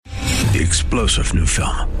The explosive new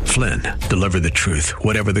film, Flynn, deliver the truth,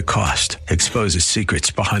 whatever the cost. Exposes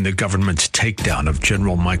secrets behind the government's takedown of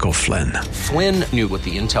General Michael Flynn. Flynn knew what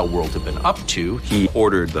the intel world had been up to. He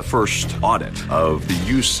ordered the first audit of the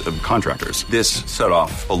use of contractors. This set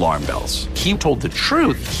off alarm bells. He told the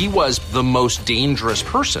truth. He was the most dangerous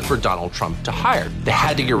person for Donald Trump to hire. They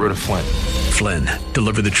had to get rid of Flynn. Flynn,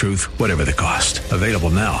 deliver the truth, whatever the cost. Available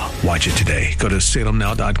now. Watch it today. Go to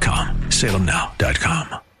salemnow.com.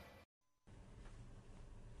 salemnow.com.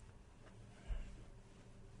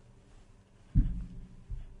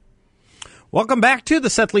 Welcome back to the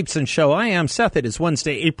Seth Leibsohn Show. I am Seth. It is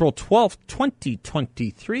Wednesday, April 12th,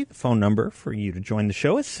 2023. The phone number for you to join the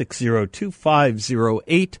show is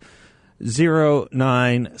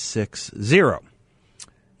 602-508-0960.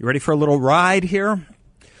 You ready for a little ride here?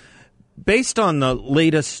 Based on the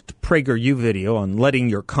latest PragerU video on letting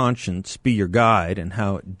your conscience be your guide and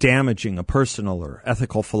how damaging a personal or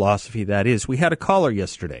ethical philosophy that is, we had a caller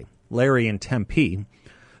yesterday, Larry in Tempe,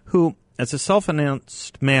 who, as a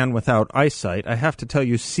self-announced man without eyesight, I have to tell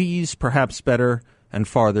you, sees perhaps better and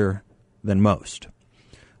farther than most.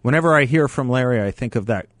 Whenever I hear from Larry, I think of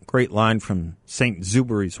that great line from St.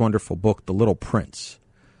 Exupery's wonderful book, The Little Prince.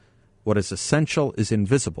 What is essential is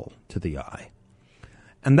invisible to the eye.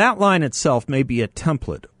 And that line itself may be a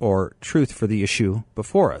template or truth for the issue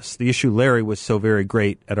before us, the issue Larry was so very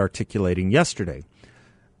great at articulating yesterday.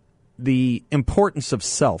 The importance of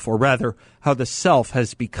self, or rather, how the self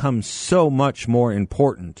has become so much more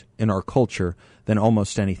important in our culture than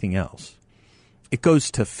almost anything else. It goes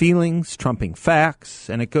to feelings trumping facts,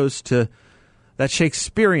 and it goes to that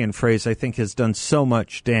Shakespearean phrase I think has done so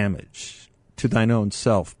much damage, to thine own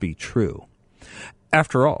self be true.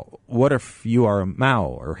 After all, what if you are a Mao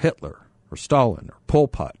or Hitler or Stalin or Pol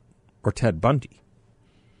Pot or Ted Bundy?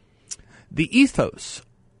 The ethos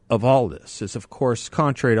of all this is, of course,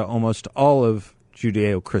 contrary to almost all of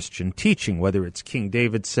Judeo-Christian teaching, whether it's King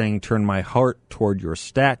David saying, turn my heart toward your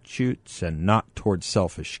statutes and not toward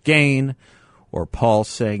selfish gain, or Paul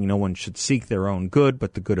saying no one should seek their own good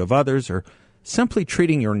but the good of others, or simply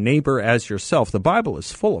treating your neighbor as yourself. The Bible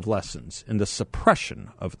is full of lessons in the suppression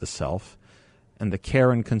of the self and the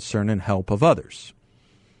care and concern and help of others.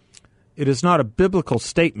 It is not a biblical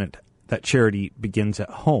statement that charity begins at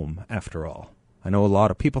home, after all. I know a lot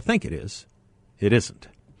of people think it is. It isn't.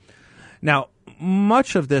 Now,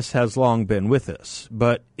 much of this has long been with us,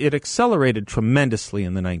 but it accelerated tremendously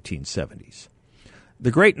in the 1970s. The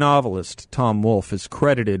great novelist Tom Wolfe is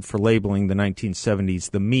credited for labeling the 1970s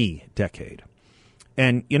the me decade.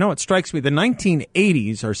 And, you know, it strikes me the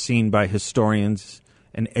 1980s are seen by historians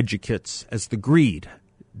and educates as the greed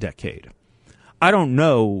decade. I don't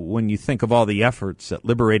know, when you think of all the efforts at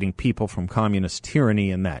liberating people from communist tyranny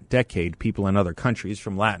in that decade, people in other countries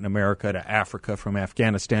from Latin America to Africa, from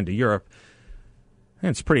Afghanistan to Europe,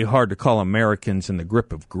 it's pretty hard to call Americans in the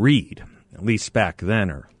grip of greed, at least back then,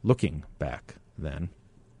 or looking back then.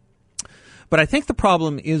 But I think the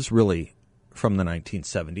problem is really from the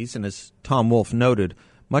 1970s, and as Tom Wolfe noted,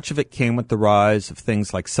 much of it came with the rise of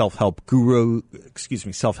things like self-help gurus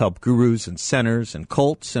and centers and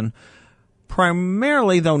cults, and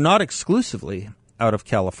primarily, though not exclusively, out of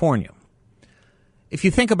California. If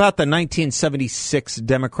you think about the 1976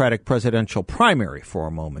 Democratic presidential primary for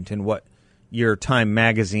a moment, in what year Time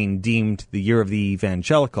magazine deemed the year of the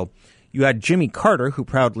evangelical, you had Jimmy Carter, who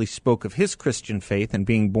proudly spoke of his Christian faith and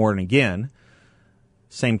being born again,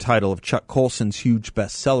 same title of Chuck Colson's huge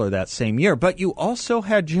bestseller that same year. But you also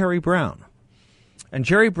had Jerry Brown. And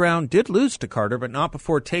Jerry Brown did lose to Carter, but not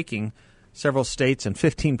before taking several states and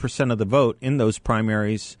 15% of the vote in those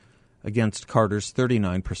primaries against Carter's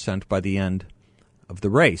 39% by the end of the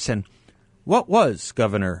race. And what was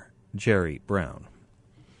Governor Jerry Brown?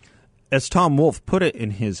 As Tom Wolfe put it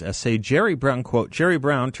in his essay, Jerry Brown, quote, Jerry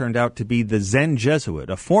Brown turned out to be the Zen Jesuit,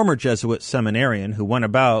 a former Jesuit seminarian who went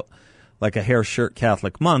about like a hair-shirt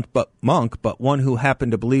Catholic monk, but one who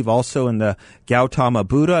happened to believe also in the Gautama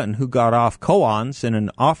Buddha and who got off koans in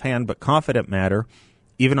an offhand but confident manner,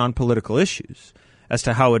 even on political issues, as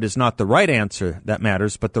to how it is not the right answer that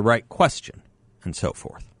matters, but the right question, and so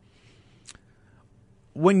forth.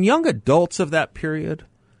 When young adults of that period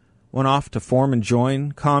went off to form and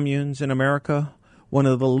join communes in America, one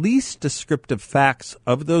of the least descriptive facts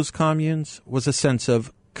of those communes was a sense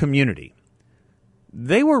of community.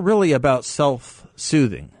 They were really about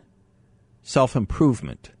self-soothing,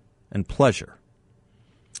 self-improvement, and pleasure.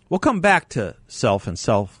 We'll come back to self and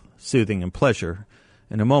self-soothing and pleasure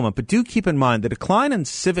in a moment, but do keep in mind the decline in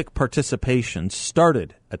civic participation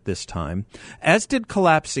started at this time, as did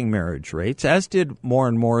collapsing marriage rates, as did more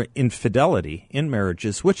and more infidelity in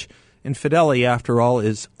marriages, which Infidelity, after all,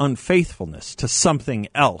 is unfaithfulness to something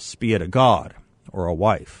else, be it a god or a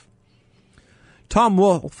wife. Tom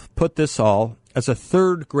Wolfe put this all as a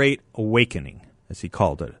third great awakening, as he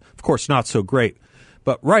called it. Of course, not so great,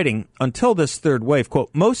 but writing, until this third wave, quote,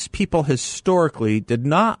 most people historically did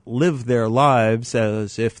not live their lives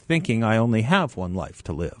as if thinking I only have one life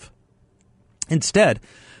to live. Instead,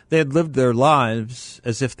 they had lived their lives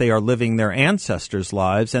as if they are living their ancestors'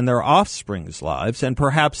 lives and their offspring's lives and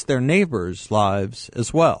perhaps their neighbors' lives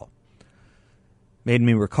as well. Made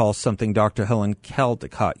me recall something Dr. Helen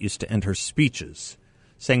Caldicott used to end her speeches,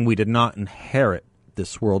 saying we did not inherit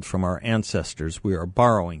this world from our ancestors, we are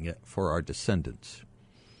borrowing it for our descendants.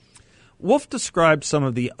 Wolfe described some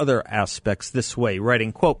of the other aspects this way,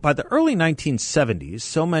 writing, quote, by the early 1970s,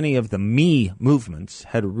 so many of the me movements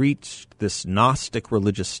had reached this Gnostic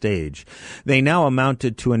religious stage. They now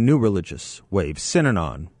amounted to a new religious wave.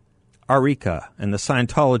 Synanon, Arica, and the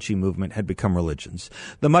Scientology movement had become religions.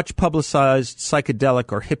 The much-publicized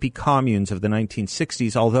psychedelic or hippie communes of the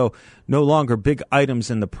 1960s, although no longer big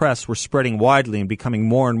items in the press, were spreading widely and becoming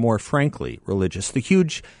more and more frankly religious. The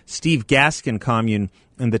huge Steve Gaskin commune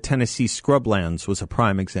in the Tennessee scrublands was a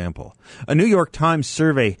prime example. A New York Times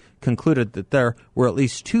survey concluded that there were at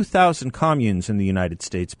least 2,000 communes in the United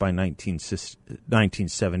States by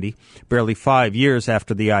 1970, barely 5 years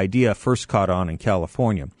after the idea first caught on in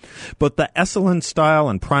California. But the Esalen style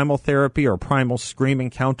and primal therapy or primal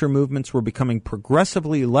screaming counter movements were becoming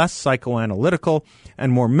progressively less psychoanalytical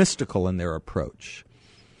and more mystical in their approach.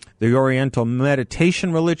 The Oriental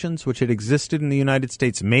meditation religions, which had existed in the United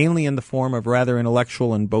States mainly in the form of rather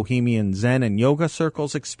intellectual and bohemian Zen and yoga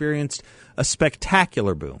circles, experienced a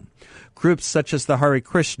spectacular boom. Groups such as the Hare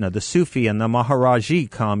Krishna, the Sufi, and the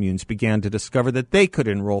Maharaji communes began to discover that they could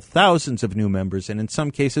enroll thousands of new members and in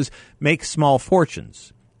some cases make small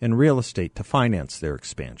fortunes in real estate to finance their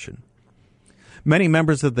expansion. Many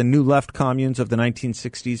members of the New Left communes of the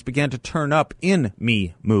 1960s began to turn up in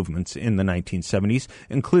me movements in the 1970s,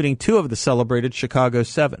 including two of the celebrated Chicago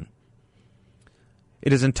Seven.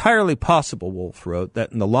 It is entirely possible, Wolfe wrote,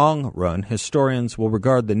 that in the long run, historians will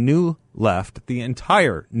regard the New Left, the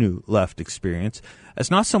entire New Left experience, as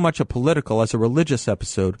not so much a political as a religious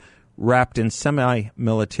episode wrapped in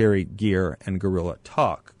semi-military gear and guerrilla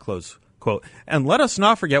talk, close quote. And let us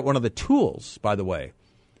not forget one of the tools, by the way,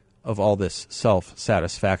 of all this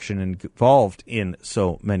self-satisfaction involved in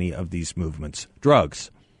so many of these movements,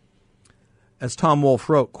 drugs. As Tom Wolfe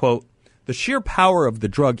wrote, quote, the sheer power of the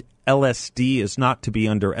drug LSD is not to be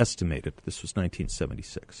underestimated. This was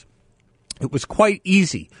 1976. It was quite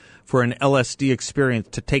easy for an LSD experience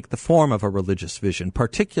to take the form of a religious vision,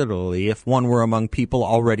 particularly if one were among people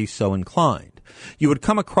already so inclined. You would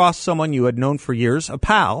come across someone you had known for years, a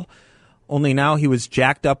pal, only now he was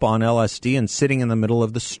jacked up on LSD and sitting in the middle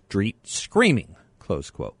of the street screaming, close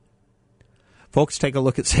quote. Folks, take a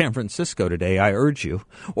look at San Francisco today, I urge you,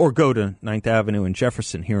 or go to 9th Avenue and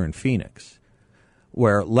Jefferson here in Phoenix,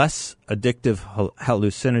 where less addictive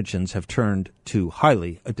hallucinogens have turned to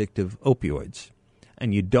highly addictive opioids.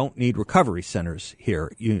 And you don't need recovery centers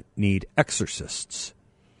here, you need exorcists.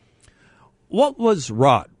 What was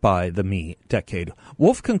wrought by the me decade?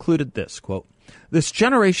 Wolfe concluded this, quote, this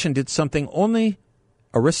generation did something only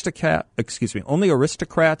aristocrats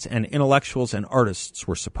and intellectuals and artists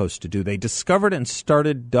were supposed to do. They discovered and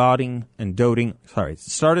started doting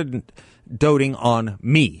on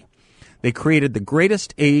me. They created the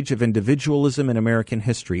greatest age of individualism in American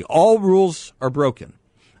history. All rules are broken.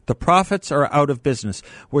 The prophets are out of business.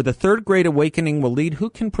 Where the third great awakening will lead, who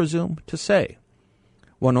can presume to say?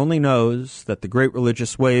 One only knows that the great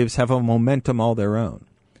religious waves have a momentum all their own.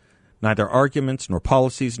 Neither arguments, nor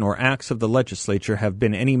policies, nor acts of the legislature have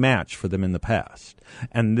been any match for them in the past.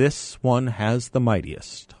 And this one has the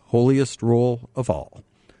mightiest, holiest rule of all,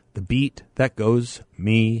 the beat that goes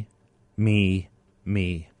me, me,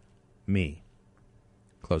 me, me.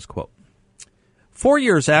 Close quote. 4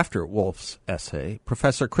 years after Wolfe's essay,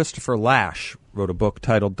 Professor Christopher Lasch wrote a book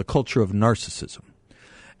titled The Culture of Narcissism.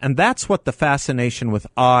 And that's what the fascination with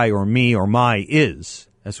I or me or my is,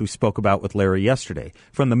 as we spoke about with Larry yesterday,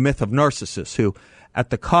 from the myth of Narcissus, who,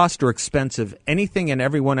 at the cost or expense of anything and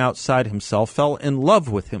everyone outside himself, fell in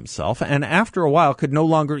love with himself, and after a while could no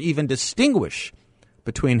longer even distinguish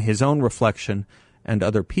between his own reflection and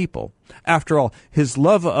other people. After all, his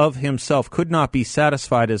love of himself could not be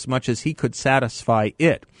satisfied as much as he could satisfy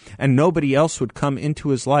it, and nobody else would come into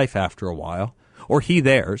his life after a while, or he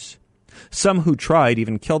theirs. Some who tried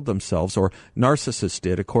even killed themselves, or Narcissus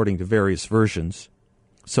did, according to various versions.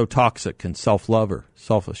 So toxic can self-love or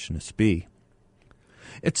selfishness be.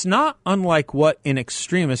 It's not unlike what in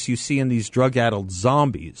extremis you see in these drug-addled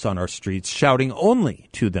zombies on our streets shouting only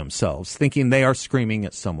to themselves, thinking they are screaming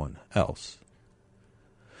at someone else.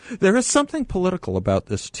 There is something political about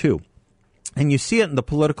this, too. And you see it in the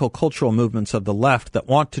political cultural movements of the left that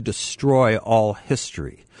want to destroy all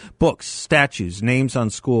history. Books, statues, names on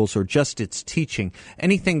schools, or just its teaching.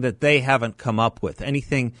 Anything that they haven't come up with.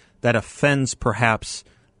 Anything that offends perhaps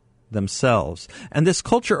themselves. And this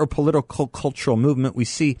culture or political cultural movement we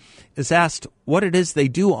see is asked what it is they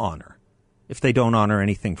do honor if they don't honor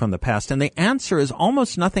anything from the past. And the answer is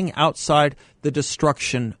almost nothing outside the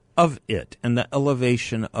destruction of it and the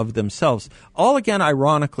elevation of themselves. All again,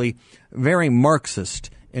 ironically, very Marxist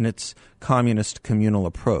in its communist communal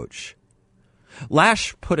approach.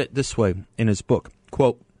 Lasch put it this way in his book,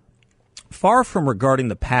 quote, "Far from regarding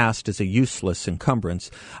the past as a useless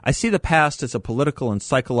encumbrance, I see the past as a political and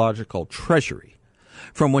psychological treasury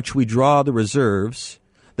from which we draw the reserves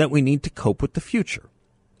that we need to cope with the future.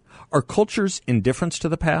 Our culture's indifference to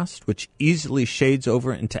the past, which easily shades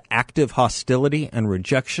over into active hostility and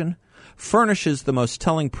rejection, furnishes the most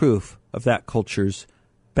telling proof of that culture's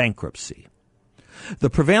bankruptcy. The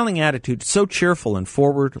prevailing attitude, so cheerful and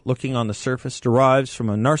forward-looking on the surface, derives from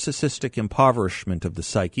a narcissistic impoverishment of the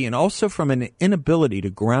psyche and also from an inability to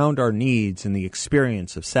ground our needs in the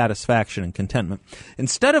experience of satisfaction and contentment.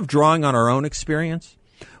 Instead of drawing on our own experience,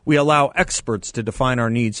 we allow experts to define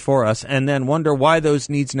our needs for us and then wonder why those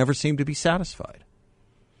needs never seem to be satisfied.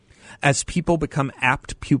 As people become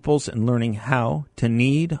apt pupils in learning how to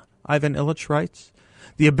need," Ivan Illich writes,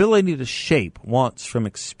 "the ability to shape wants from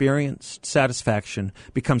experienced satisfaction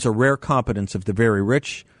becomes a rare competence of the very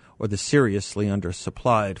rich or the seriously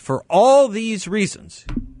undersupplied. For all these reasons,"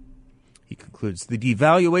 he concludes, "the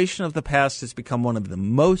devaluation of the past has become one of the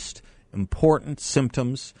most important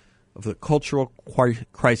symptoms of the cultural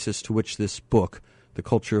crisis to which this book, The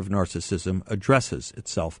Culture of Narcissism, addresses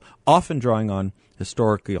itself, often drawing on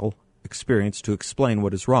historical experience to explain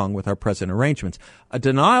what is wrong with our present arrangements. A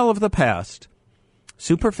denial of the past,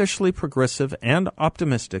 superficially progressive and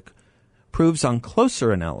optimistic, proves on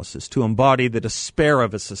closer analysis to embody the despair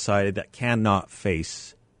of a society that cannot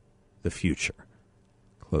face the future."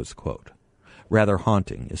 Close quote. Rather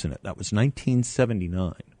haunting, isn't it? That was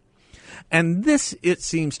 1979. And this, it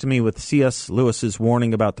seems to me, with C.S. Lewis's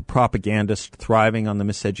warning about the propagandist thriving on the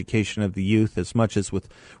miseducation of the youth, as much as with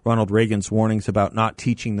Ronald Reagan's warnings about not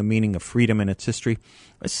teaching the meaning of freedom in its history,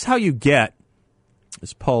 this is how you get,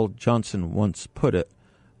 as Paul Johnson once put it,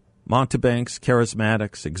 mountebanks,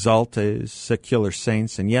 charismatics, exaltes, secular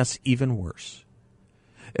saints, and yes, even worse.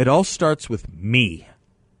 It all starts with me,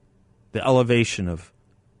 the elevation of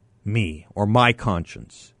me, or my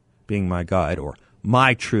conscience being my guide, or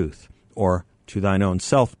my truth, or to thine own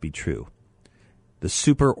self be true, the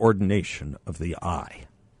superordination of the I.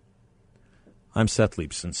 I'm Seth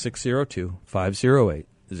Leibson,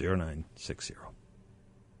 602-508-0960.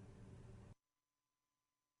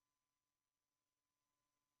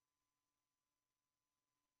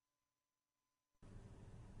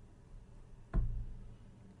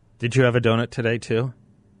 Did you have a donut today, too?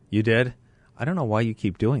 You did? I don't know why you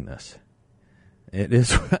keep doing this. It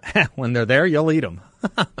is when they're there, you'll eat them.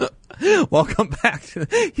 Welcome back to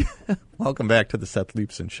the Seth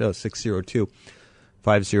Leibson Show,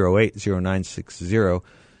 602-508-0960.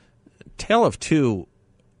 Tale of two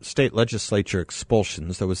state legislature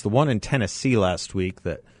expulsions. There was the one in Tennessee last week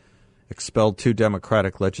that expelled two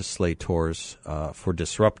Democratic legislators for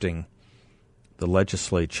disrupting the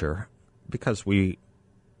legislature, because we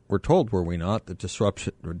were told, were we not, that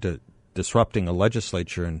disrupting a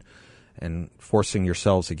legislature and forcing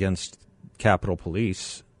yourselves against Capitol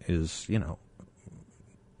Police is,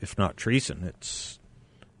 if not treason, it's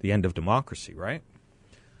the end of democracy, right?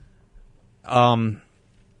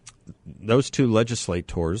 Those two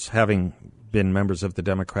legislators, having been members of the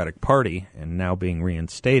Democratic Party and now being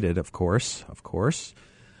reinstated, of course,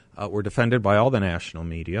 were defended by all the national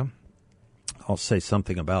media. I'll say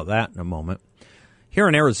something about that in a moment. Here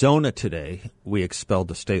in Arizona today, we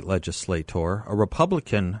expelled a state legislator. A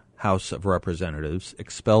Republican House of Representatives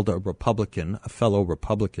expelled a fellow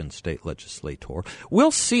Republican state legislator.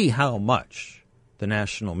 We'll see how much the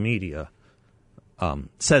national media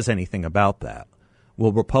says anything about that.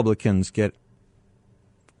 Will Republicans get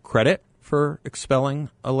credit for expelling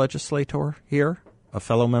a legislator here, a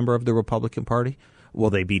fellow member of the Republican Party? Will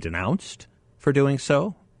they be denounced for doing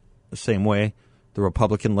so, the same way the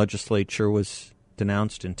Republican legislature was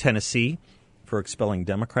denounced in Tennessee for expelling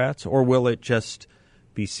Democrats? Or will it just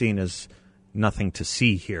be seen as nothing to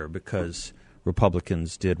see here because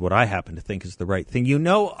Republicans did what I happen to think is the right thing?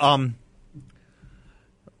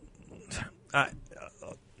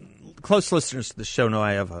 close listeners to the show know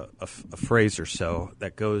I have a phrase or so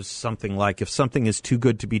that goes something like, if something is too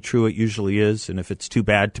good to be true, it usually is, and if it's too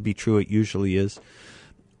bad to be true, it usually is.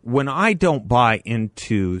 When I don't buy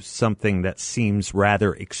into something that seems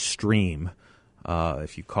rather extreme,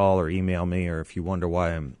 if you call or email me, or if you wonder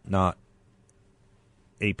why I'm not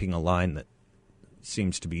aping a line that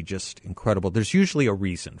seems to be just incredible, there's usually a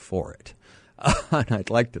reason for it. And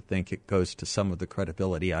I'd like to think it goes to some of the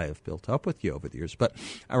credibility I have built up with you over the years. But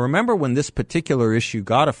I remember when this particular issue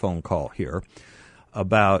got a phone call here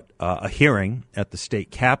about a hearing at the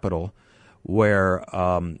state capitol where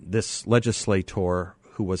this legislator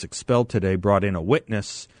who was expelled today brought in a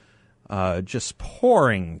witness just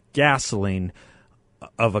pouring gasoline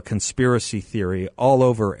of a conspiracy theory all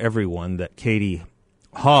over everyone that Katie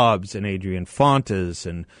Hobbs and Adrian Fontes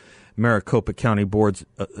and Maricopa County Board's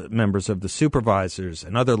members of the supervisors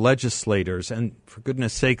and other legislators, and for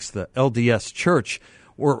goodness sakes, the LDS Church,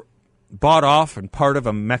 were bought off and part of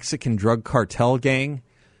a Mexican drug cartel gang.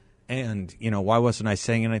 And, why wasn't I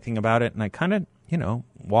saying anything about it? And I kind of,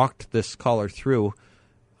 walked this caller through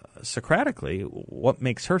Socratically what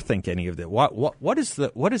makes her think any of that. What is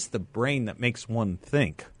the brain that makes one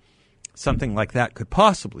think something like that could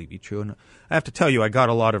possibly be true? And I have to tell you, I got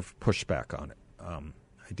a lot of pushback on it.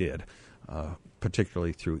 I did,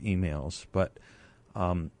 particularly through emails. But,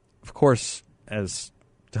 of course, as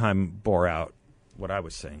time bore out, what I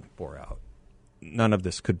was saying bore out, none of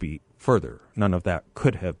this could be further. None of that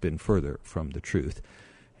could have been further from the truth.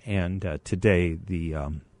 And today the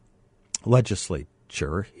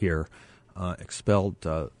legislature here expelled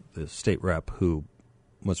the state rep who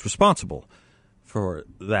was responsible for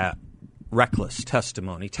that reckless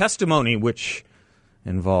testimony which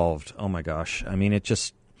involved, oh my gosh, I mean, it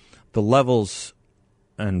just, the levels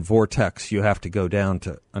and vortex you have to go down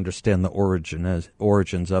to understand the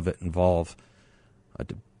origins of it involve a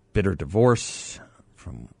bitter divorce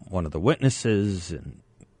from one of the witnesses and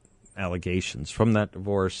allegations from that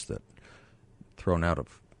divorce that thrown out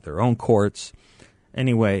of their own courts.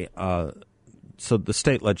 Anyway, so the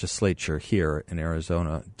state legislature here in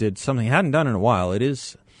Arizona did something it hadn't done in a while. It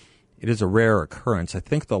is a rare occurrence. I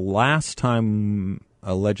think the last time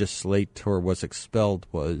a legislator was expelled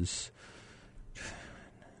was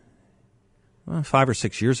 5 or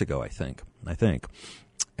 6 years ago, I think.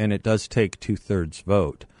 And it does take 2/3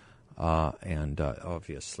 vote. And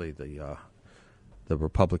obviously the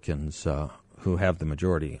Republicans who have the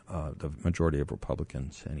majority of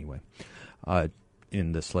Republicans anyway,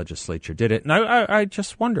 in this legislature did it. And I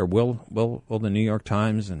just wonder, will the New York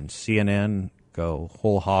Times and CNN go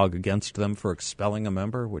whole hog against them for expelling a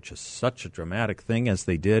member, which is such a dramatic thing, as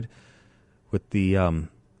they did with the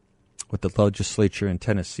legislature in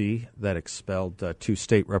Tennessee that expelled 2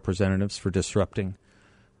 state representatives for disrupting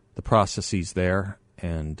the processes there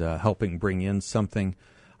and helping bring in something,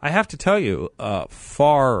 I have to tell you,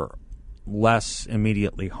 far less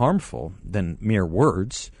immediately harmful than mere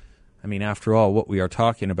words. I mean, after all, what we are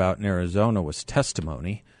talking about in Arizona was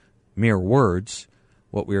testimony, mere words.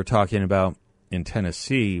 What we are talking about in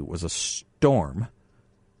Tennessee was a storm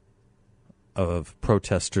of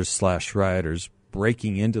protesters/rioters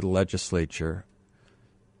breaking into the legislature,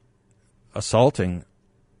 assaulting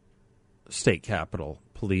state capitol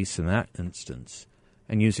police in that instance,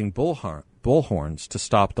 and using bullhorns to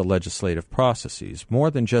stop the legislative processes, more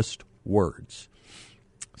than just words.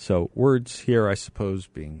 So words here, I suppose,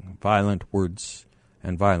 being violent, words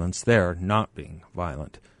and violence there not being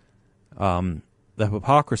violent. The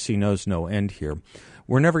hypocrisy knows no end here.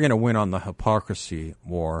 We're never going to win on the hypocrisy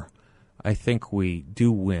war. I think we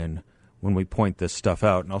do win when we point this stuff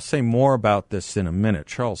out. And I'll say more about this in a minute.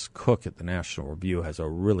 Charles Cook at the National Review has a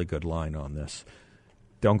really good line on this.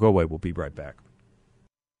 Don't go away. We'll be right back.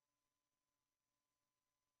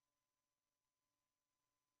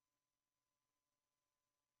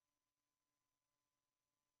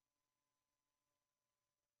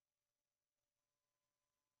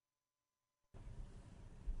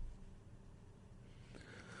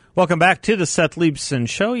 Welcome back to the Seth Leibsohn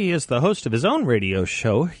Show. He is the host of his own radio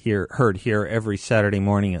show, heard here every Saturday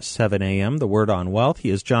morning at 7 a.m., The Word on Wealth. He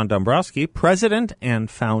is John Dombrowski, president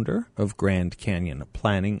and founder of Grand Canyon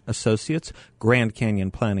Planning Associates,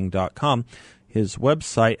 GrandCanyonPlanning.com. His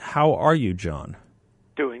website. How are you, John?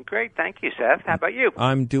 Doing great. Thank you, Seth. How about you?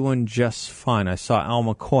 I'm doing just fine. I saw Al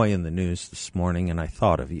McCoy in the news this morning, and I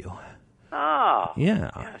thought of you. Oh. Yeah,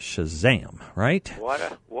 Shazam, right? What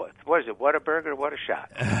is it? What a burger, what a shot.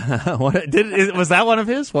 Was that one of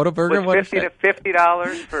his? What a burger, what a shot?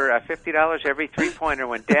 $50 for $50 every three-pointer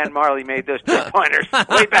when Dan Marley made those three-pointers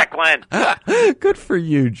way back when. Good for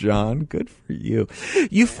you, John. Good for you.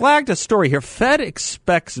 You flagged a story here. Fed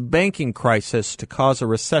expects banking crisis to cause a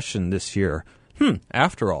recession this year.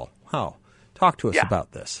 After all, how? Talk to us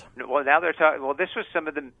about this. Well, now they're talking. Well, this was some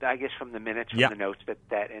of the, I guess, from the minutes, from the notes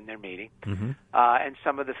that in their meeting, and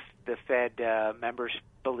some of the Fed members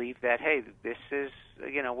believe that, hey, this is,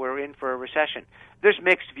 we're in for a recession. There's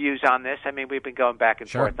mixed views on this. I mean, we've been going back and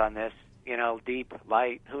forth on this. Deep,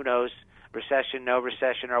 light, who knows? Recession, no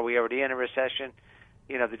recession. Are we already in a recession?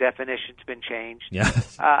 The definition's been changed.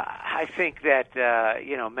 Yes. I think that,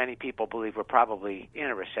 many people believe we're probably in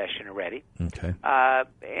a recession already. Okay.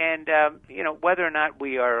 Whether or not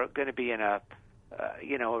we are going to be in a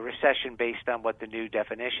recession based on what the new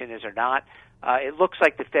definition is or not, it looks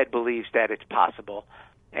like the Fed believes that it's possible.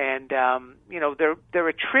 And, they're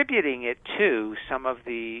attributing it to some of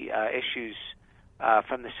the issues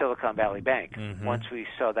from the Silicon Valley Bank. Once we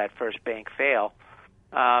saw that first bank fail,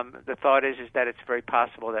 the thought is that it's very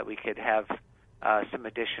possible that we could have some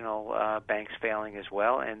additional banks failing as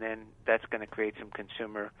well, and then that's going to create some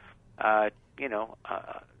consumer,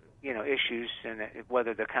 issues, and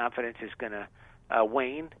whether the confidence is going to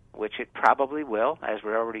wane, which it probably will, as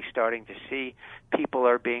we're already starting to see. People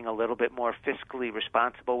are being a little bit more fiscally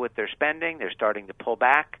responsible with their spending. They're starting to pull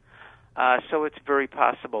back. So it's very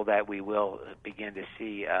possible that we will begin to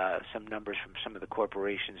see some numbers from some of the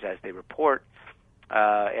corporations as they report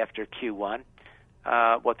after Q1,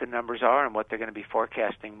 what the numbers are and what they're going to be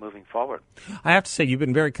forecasting moving forward. I have to say, you've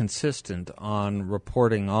been very consistent on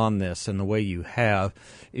reporting on this and the way you have.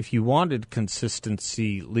 If you wanted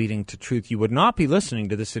consistency leading to truth, you would not be listening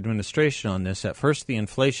to this administration on this. At first, the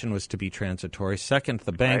inflation was to be transitory. Second,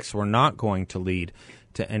 the banks were not going to lead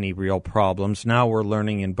to any real problems. Now we're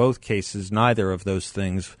learning in both cases neither of those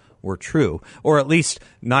things were true, or at least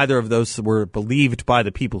neither of those were believed by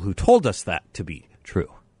the people who told us that to be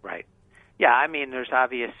true. Right. Yeah, I mean, there's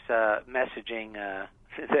obvious messaging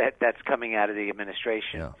that's coming out of the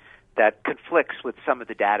administration that conflicts with some of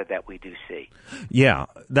the data that we do see. Yeah,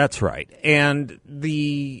 that's right. And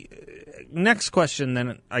the next question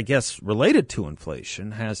then, I guess, related to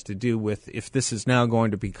inflation has to do with if this is now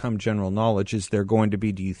going to become general knowledge, is there going to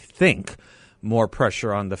be, do you think, more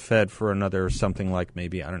pressure on the Fed for another something like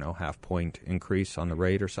maybe, half-point increase on the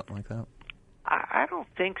rate or something like that? I don't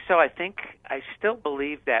think so. I still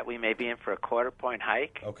believe that we may be in for a quarter-point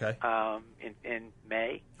hike. Okay. In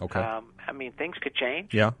May. Okay. I mean, things could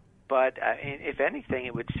change. Yeah. But if anything,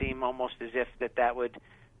 it would seem almost as if that would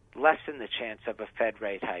lessen the chance of a Fed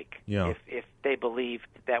rate hike. Yeah. If they believed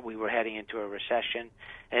that we were heading into a recession,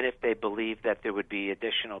 and if they believed that there would be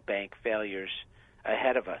additional bank failures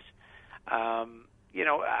ahead of us.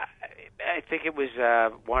 I think it was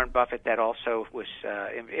Warren Buffett that also was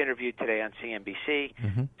interviewed today on CNBC,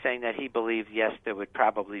 saying that he believed, yes, there would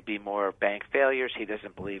probably be more bank failures. He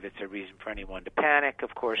doesn't believe it's a reason for anyone to panic.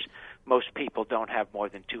 Of course, most people don't have more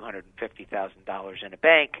than $250,000 in a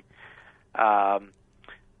bank.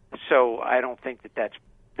 So I don't think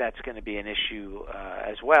that's going to be an issue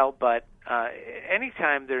as well. But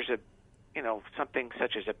anytime there's something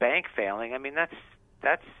such as a bank failing, I mean,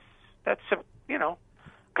 that's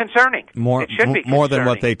concerning. More, it should be concerning. More than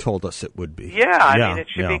what they told us it would be. Yeah, I mean, it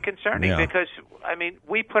should be concerning because,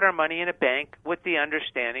 we put our money in a bank with the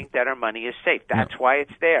understanding that our money is safe. That's why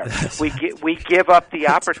it's there. We give up the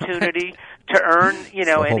opportunity to earn,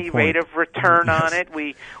 any rate of return on it.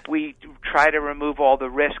 We try to remove all the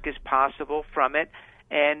risk as possible from it.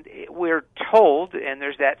 And we're told, and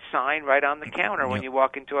there's that sign right on the counter when you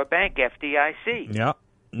walk into a bank, FDIC. Yeah.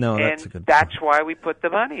 No, that's a good point. That's why we put the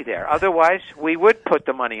money there. Otherwise, we would put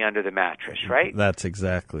the money under the mattress, right? That's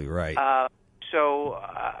exactly right. So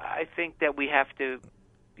I think that we have to,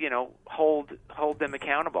 hold them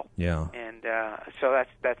accountable. Yeah. And so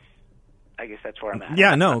that's I guess that's where I'm at.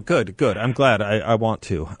 Yeah, no, good. I'm glad. I want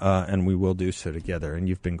to, and we will do so together. And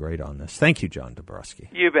you've been great on this. Thank you, John Dabrowski.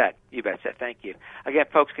 You bet, Seth. Thank you. Again,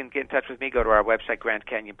 folks can get in touch with me. Go to our website,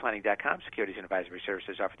 GrandCanyonPlanning.com. Securities and advisory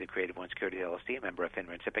services offered through Creative One Securities LLC, a member of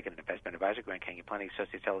FINRA and SIPC, and an investment advisor. Grand Canyon Planning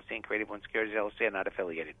Associates LLC and Creative One Securities LLC are not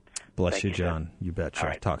affiliated. Bless Thank you, John. Seth. You betcha. All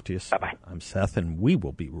right. Talk to you soon. Bye-bye. I'm Seth, and we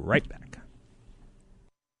will be right back.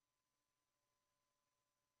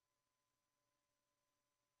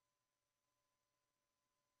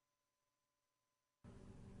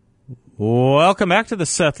 Welcome back to the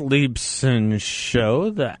Seth Leibsohn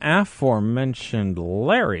Show. The aforementioned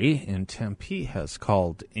Larry in Tempe has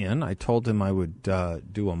called in. I told him I would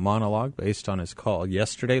do a monologue based on his call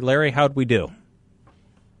yesterday. Larry, how'd we do?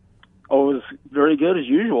 Oh, it was very good as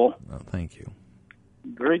usual. Oh, thank you.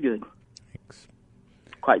 Very good. Thanks.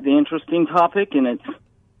 Quite the interesting topic, and it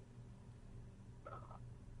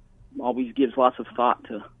always gives lots of thought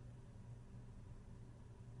to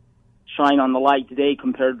shine on the light today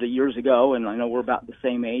compared to years ago. And I know we're about the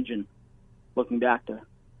same age, and looking back to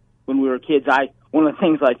when we were kids, one of the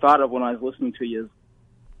things I thought of when I was listening to you is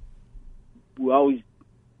we always,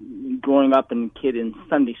 growing up and kid in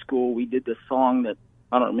Sunday school, we did this song that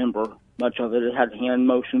I don't remember much of it. It had hand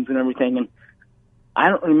motions and everything, and I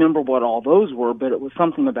don't remember what all those were, but it was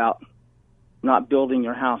something about not building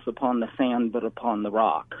your house upon the sand but upon the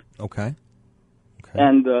rock. Okay.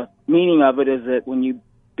 And the meaning of it is that when you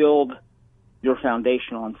build your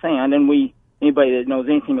foundation on sand, and anybody that knows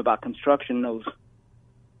anything about construction knows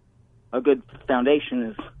a good foundation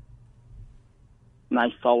is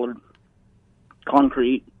nice, solid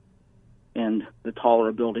concrete, and the taller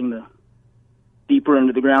a building, the deeper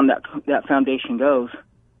into the ground that foundation goes.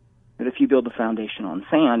 But if you build the foundation on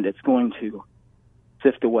sand, it's going to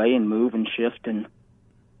sift away and move and shift, and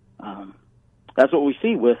that's what we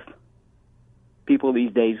see with people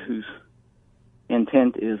these days whose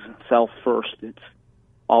intent is self first. It's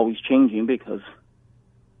always changing because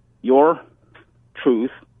your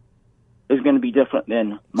truth is going to be different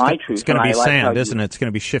than my truth. It's going to be sand, isn't it? It's going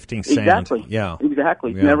to be shifting sand. Exactly. Yeah.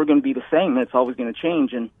 Exactly. It's never going to be the same, and it's always going to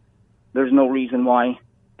change, and there's no reason why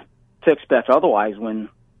to expect otherwise when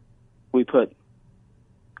we put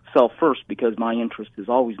self first, because my interest is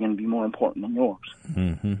always going to be more important than yours.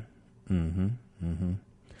 Mm-hmm. Mm-hmm. Mm-hmm.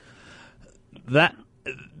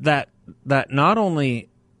 That not only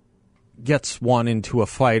gets one into a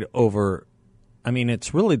fight over, I mean,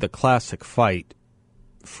 it's really the classic fight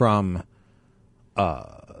from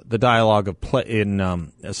the dialogue of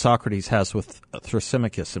Socrates has with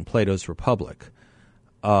Thrasymachus in Plato's Republic.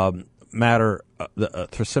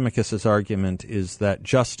 Thrasymachus' argument is that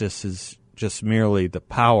justice is just merely the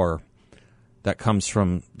power that comes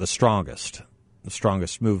from the strongest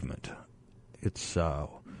movement. It's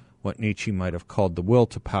what Nietzsche might have called the will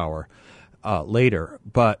to power later.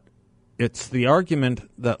 But it's the argument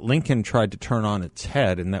that Lincoln tried to turn on its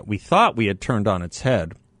head, and that we thought we had turned on its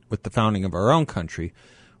head with the founding of our own country,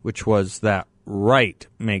 which was that right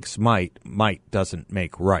makes might, might doesn't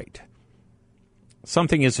make right.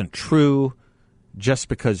 Something isn't true just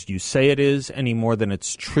because you say it is any more than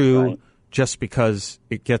it's true just because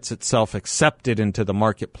it gets itself accepted into the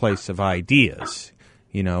marketplace of ideas.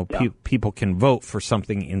 You know, people can vote for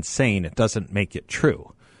something insane. It doesn't make it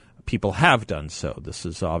true. People have done so. This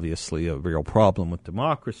is obviously a real problem with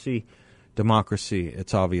democracy.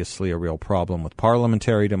 It's obviously a real problem with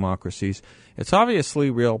parliamentary democracies. It's obviously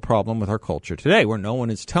a real problem with our culture today, where no one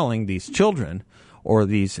is telling these children, or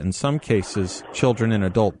these, in some cases, children in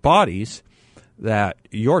adult bodies, that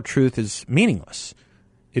your truth is meaningless.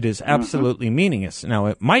 It is absolutely meaningless. Now,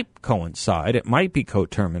 it might coincide, it might be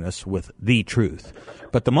coterminous with the truth.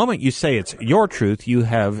 But the moment you say it's your truth, you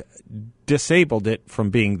have disabled it from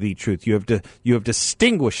being the truth. You have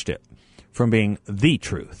distinguished it from being the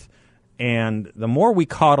truth. And the more we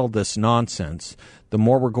coddle this nonsense, the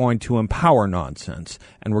more we're going to empower nonsense,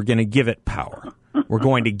 and we're going to give it power. We're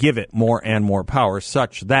going to give it more and more power,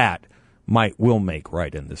 such that might will make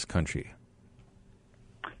right in this country.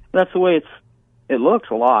 That's the way it looks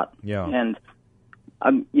a lot. Yeah. And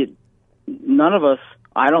none of us,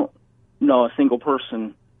 I don't know a single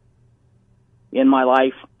person in my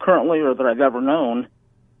life currently or that I've ever known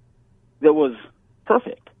that was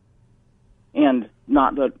perfect. And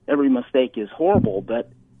not that every mistake is horrible,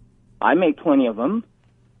 but I make plenty of them.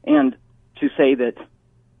 And to say that,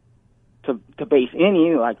 to base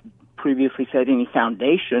any, like previously said, any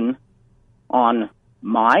foundation on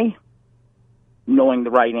my knowing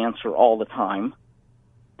the right answer all the time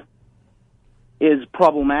is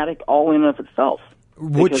problematic all in and of itself.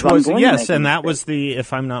 Which was, yes, and that was the,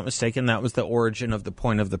 if I'm not mistaken, that was the origin of the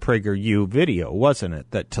point of the PragerU video, wasn't it?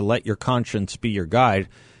 That to let your conscience be your guide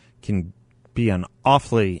can be an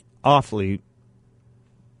awfully, awfully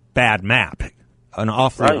bad map, an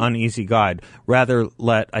awfully uneasy guide. Rather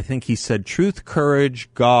let, I think he said, truth,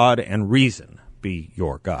 courage, God, and reason be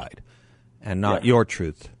your guide. And not your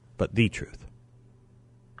truth, but the truth.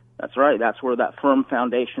 That's right. That's where that firm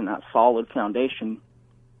foundation, that solid foundation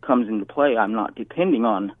comes into play. I'm not depending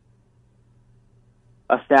on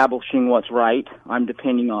establishing what's right. I'm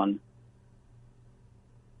depending on,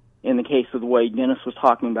 in the case of the way Dennis was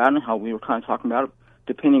talking about and how we were kind of talking about it,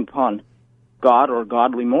 depending upon God or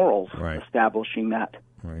godly morals, Right. establishing that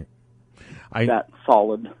Right. that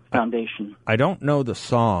solid foundation. I don't know the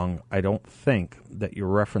song, I don't think, that you're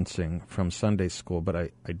referencing from Sunday school, but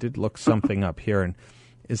I did look something up here. And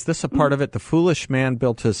is this a part of it? The foolish man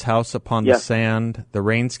built his house upon the Yes. sand. The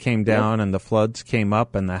rains came down and the floods came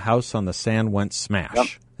up, and the house on the sand went smash. Yep.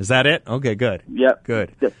 Is that it? Okay, good. Yep.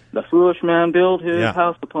 Good. The foolish man built his Yeah.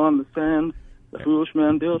 house upon the sand. The foolish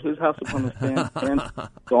man built his house upon the sand, and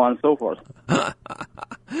so on and so forth.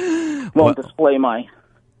 Won't display my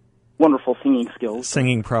wonderful singing skills.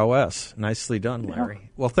 Singing prowess. Nicely done, Larry.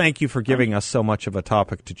 Well, thank you for giving us so much of a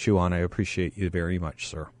topic to chew on. I appreciate you very much,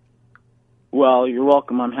 sir. Well, you're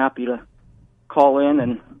welcome. I'm happy to call in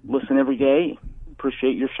and listen every day.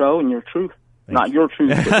 Appreciate your show and your truth. Not your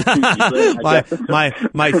truth, but the truth you live, I guess.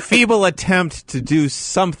 my feeble attempt to do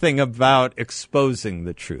something about exposing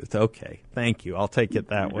the truth. Okay, thank you. I'll take it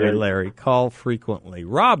that way, Larry. Call frequently.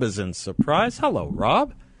 Rob is in Surprise. Hello,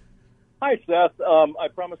 Rob. Hi, Seth. I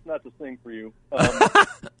promise not to sing for you. I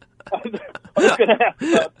was going to ask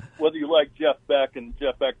about whether you like Jeff Beck, and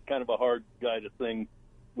Jeff Beck's kind of a hard guy to sing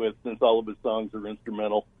with since all of his songs are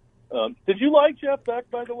instrumental. Did you like Jeff Beck,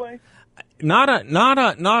 by the way? Not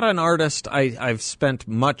an artist I've spent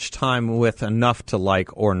much time with enough to like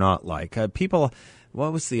or not like. People,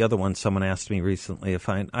 what was the other one someone asked me recently? If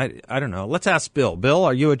I don't know. Let's ask Bill. Bill,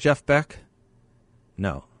 are you a Jeff Beck?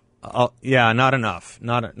 No. Yeah, not enough.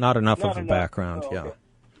 Not enough of a background. Oh, okay.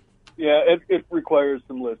 Yeah. Yeah, it requires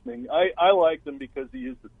some listening. I liked him because he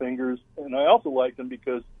used his fingers, and I also liked him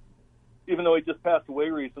because even though he just passed away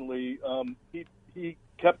recently, he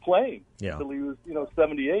kept playing until he was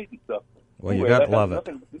 78 and stuff. Well, anyway, you gotta love it.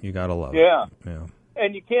 You gotta love it. Yeah. Yeah.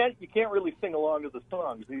 And you can't really sing along to the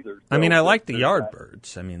songs either. I mean, I like the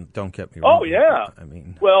Yardbirds. I mean, don't get me wrong. Oh yeah. I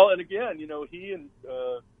mean, well, and again, he and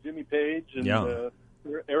Jimmy Page and Yeah.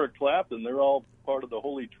 Eric Clapton, they're all part of the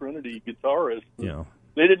Holy Trinity guitarists. Yeah.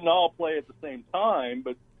 They didn't all play at the same time,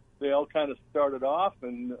 but they all kind of started off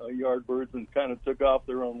in Yardbirds and kind of took off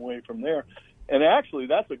their own way from there. And actually,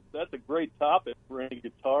 that's a great topic for any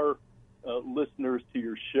guitar listeners to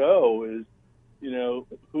your show is,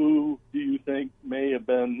 who do you think may have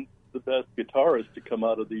been the best guitarist to come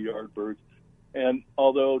out of the Yardbirds? And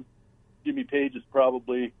although Jimmy Page is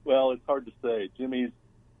probably, well, it's hard to say. Jimmy's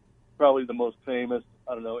probably the most famous.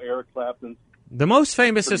 I don't know, Eric Clapton's. The most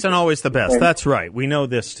famous isn't always the best. That's right. We know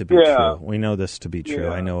this to be true. We know this to be true.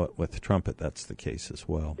 Yeah. I know it with trumpet that's the case as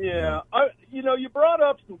well. Yeah. You brought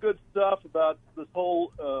up some good stuff about this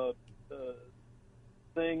whole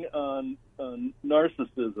thing on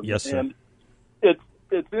narcissism. Yes, sir. And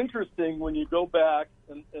it's interesting when you go back,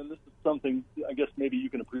 and this is something I guess maybe you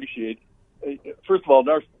can appreciate. First of all,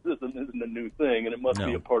 narcissism isn't a new thing, and it must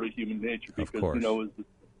be a part of human nature because,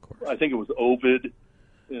 I think it was Ovid.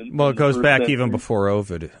 Well, it goes back even before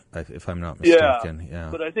Ovid, if I'm not mistaken.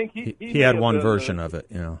 Yeah. But I think he had one version of it.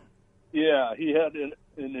 Yeah. Yeah, he had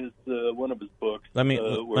in his one of his books. Let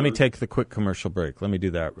me take the quick commercial break. Let me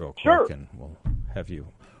do that real quick, Sure. And we'll have you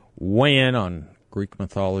weigh in on Greek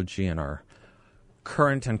mythology and our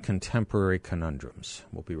current and contemporary conundrums.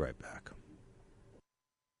 We'll be right back.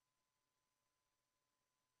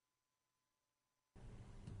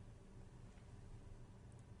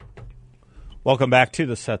 Welcome back to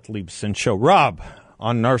the Seth Leibsohn Show. Rob,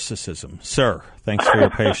 on narcissism. Sir, thanks for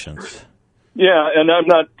your patience. Yeah, and I'm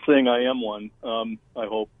not saying I am one, I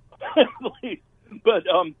hope, at least. But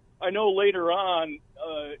I know later on,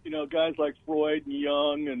 guys like Freud and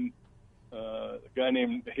Jung and a guy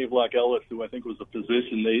named Havelock Ellis, who I think was a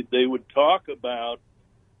physician, they would talk about,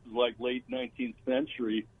 like late 19th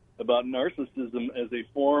century, about narcissism as a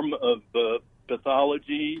form of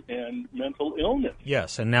pathology and mental illness.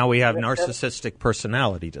 Yes, and now we have narcissistic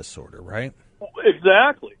personality disorder, right?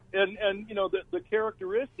 Exactly. And the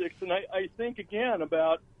characteristics, and I think, again,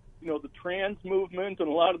 about, the trans movement and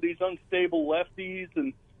a lot of these unstable lefties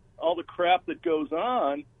and all the crap that goes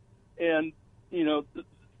on, and,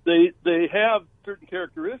 they have certain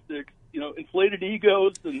characteristics, inflated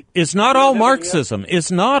egos. And Is not all Marxism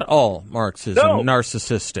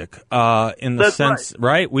narcissistic in the That's sense,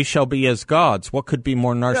 right? We shall be as gods. What could be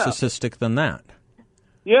more narcissistic than that?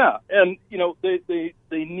 Yeah, and they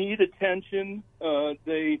need attention.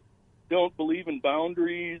 They don't believe in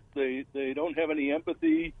boundaries. They don't have any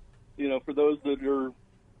empathy. For those that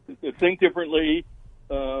think differently.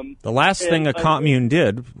 The last thing a commune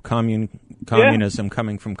did, communism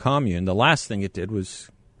coming from commune, the last thing it did was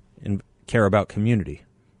care about community.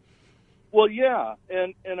 Well, yeah,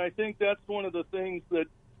 and I think that's one of the things that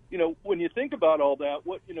when you think about all that,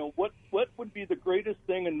 what would be the greatest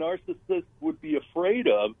thing a narcissist would be afraid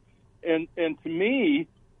of, and to me,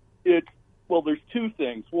 it's well, there's two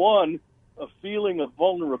things. One, a feeling of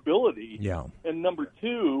vulnerability. Yeah. And number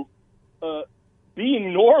two,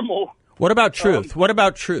 being normal. What about truth? What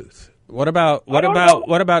about truth? What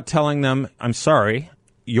about telling them, I'm sorry,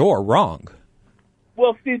 you're wrong?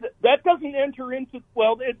 Well, see, that doesn't enter into,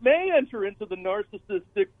 well, it may enter into the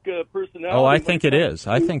narcissistic personality. Oh, I think it is.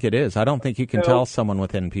 I think it is. I don't think you can tell someone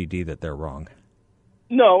with NPD that they're wrong.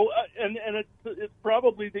 No, and it's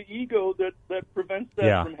probably the ego that prevents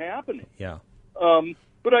that from happening. Yeah.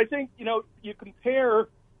 But I think, you compare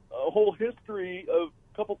a whole history of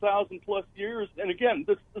a couple thousand plus years, and again,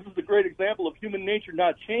 this is a great example of human nature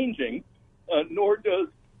not changing, nor do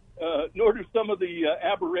some of the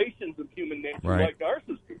aberrations of human nature, like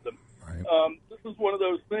narcissism. Right. This is one of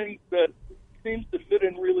those things that seems to fit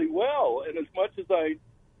in really well. And as much as I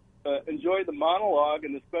enjoy the monologue,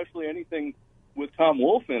 and especially anything with Tom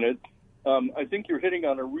Wolfe in it, I think you're hitting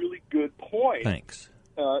on a really good point. Thanks.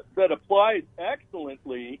 That applies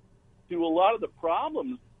excellently to a lot of the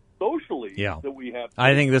problems socially that we have.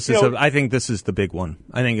 I think this is I think this is the big one.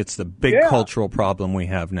 I think it's the big cultural problem we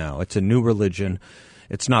have now. It's a new religion.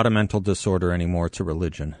 It's not a mental disorder anymore. It's a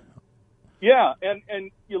religion. Yeah,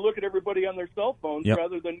 and you look at everybody on their cell phones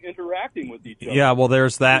rather than interacting with each other. Yeah, well,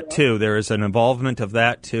 there's that too. There is an involvement of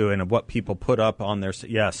that too, and of what people put up on their.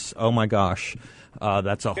 Yes. Oh my gosh,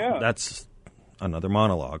 that's another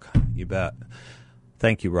monologue. You bet.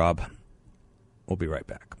 Thank you, Rob. We'll be right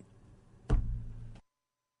back.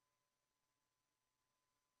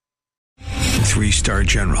 Three-star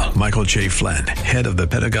General Michael J. Flynn, head of the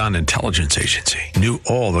Pentagon Intelligence Agency, knew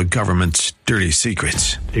all the government's dirty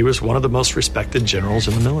secrets. He was one of the most respected generals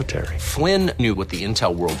in the military. Flynn knew what the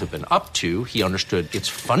intel world had been up to. He understood its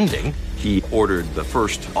funding. He ordered the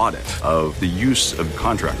first audit of the use of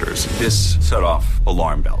contractors. This set off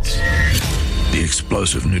alarm bells. The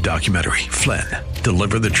explosive new documentary, Flynn,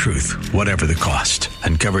 Deliver the Truth, Whatever the Cost,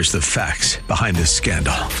 uncovers the facts behind this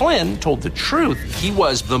scandal. Flynn told the truth. He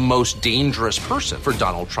was the most dangerous person for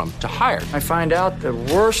Donald Trump to hire. I find out the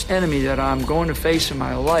worst enemy that I'm going to face in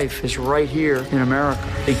my life is right here in America.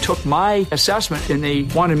 They took my assessment and they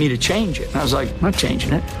wanted me to change it. And I was like, I'm not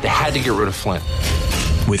changing it. They had to get rid of Flynn.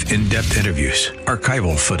 With in-depth interviews,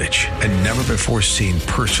 archival footage, and never-before-seen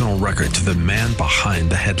personal records of the man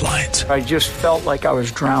behind the headlines. I just felt like I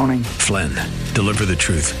was drowning. Flynn, Deliver the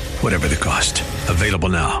Truth, Whatever the Cost. Available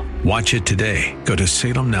now. Watch it today. Go to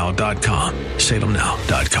salemnow.com.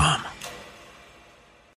 salemnow.com.